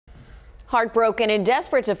Heartbroken and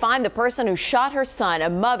desperate to find the person who shot her son, a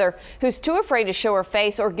mother who's too afraid to show her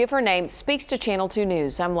face or give her name speaks to Channel 2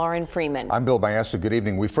 News. I'm Lauren Freeman. I'm Bill Biesta. Good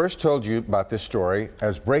evening. We first told you about this story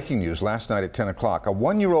as breaking news last night at 10 o'clock. A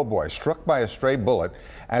one-year-old boy struck by a stray bullet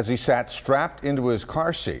as he sat strapped into his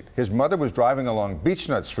car seat. His mother was driving along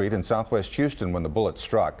Beechnut Street in southwest Houston when the bullet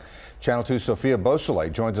struck. Channel 2's Sophia Beausoleil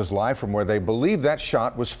joins us live from where they believe that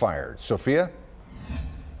shot was fired. Sophia?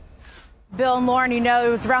 Bill and Lauren, you know, it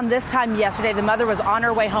was around this time yesterday. The mother was on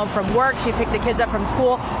her way home from work. She picked the kids up from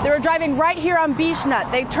school. They were driving right here on Beechnut.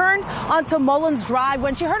 They turned onto Mullins Drive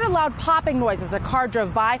when she heard a loud popping noise as a car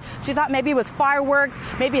drove by. She thought maybe it was fireworks,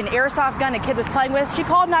 maybe an airsoft gun a kid was playing with. She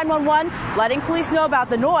called 911, letting police know about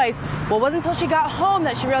the noise. Well, it wasn't until she got home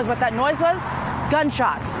that she realized what that noise was: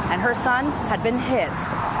 gunshots, and her son had been hit.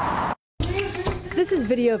 This is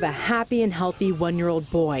video of a happy and healthy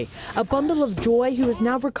one-year-old boy, a bundle of joy who is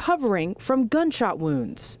now recovering from gunshot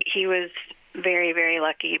wounds. He was very, very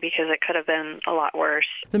lucky because it could have been a lot worse.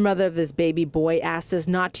 The mother of this baby boy asked us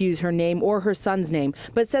not to use her name or her son's name,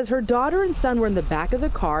 but says her daughter and son were in the back of the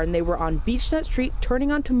car and they were on Beechnut Street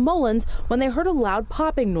turning onto Mullins when they heard a loud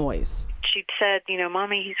popping noise. She said, you know,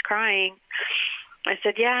 "Mommy, he's crying." I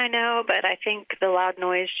said, "Yeah, I know, but I think the loud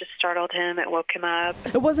noise just startled him. It woke him up."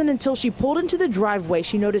 It wasn't until she pulled into the driveway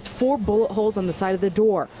she noticed 4 bullet holes on the side of the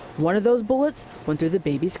door. One of those bullets went through the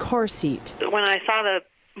baby's car seat. When I saw the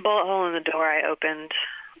bullet hole in the door, I opened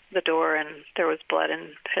the door and there was blood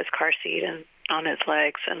in his car seat and on his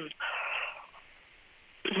legs, and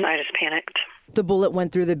I just panicked. The bullet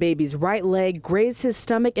went through the baby's right leg, grazed his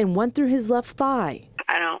stomach, and went through his left thigh.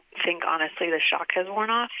 I don't think, honestly, the shock has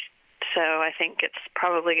worn off. So I think it's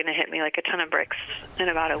probably going to hit me like a ton of bricks in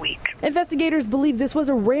about a week. Investigators believe this was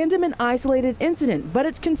a random and isolated incident, but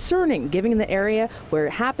it's concerning given the area where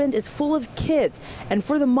it happened is full of kids. And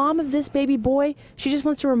for the mom of this baby boy, she just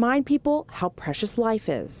wants to remind people how precious life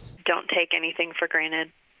is. Don't take anything for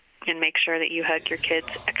granted and make sure that you hug your kids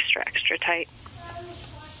extra, extra tight.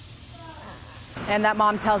 And that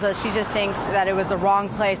mom tells us she just thinks that it was the wrong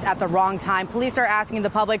place at the wrong time. Police are asking the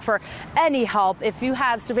public for any help. If you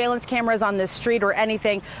have surveillance cameras on this street or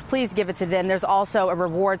anything, please give it to them. There's also a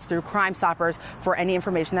rewards through Crime Stoppers for any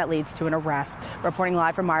information that leads to an arrest. Reporting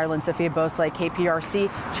live from Ireland, Sophia Beausoleil, KPRC,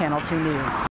 Channel 2 News.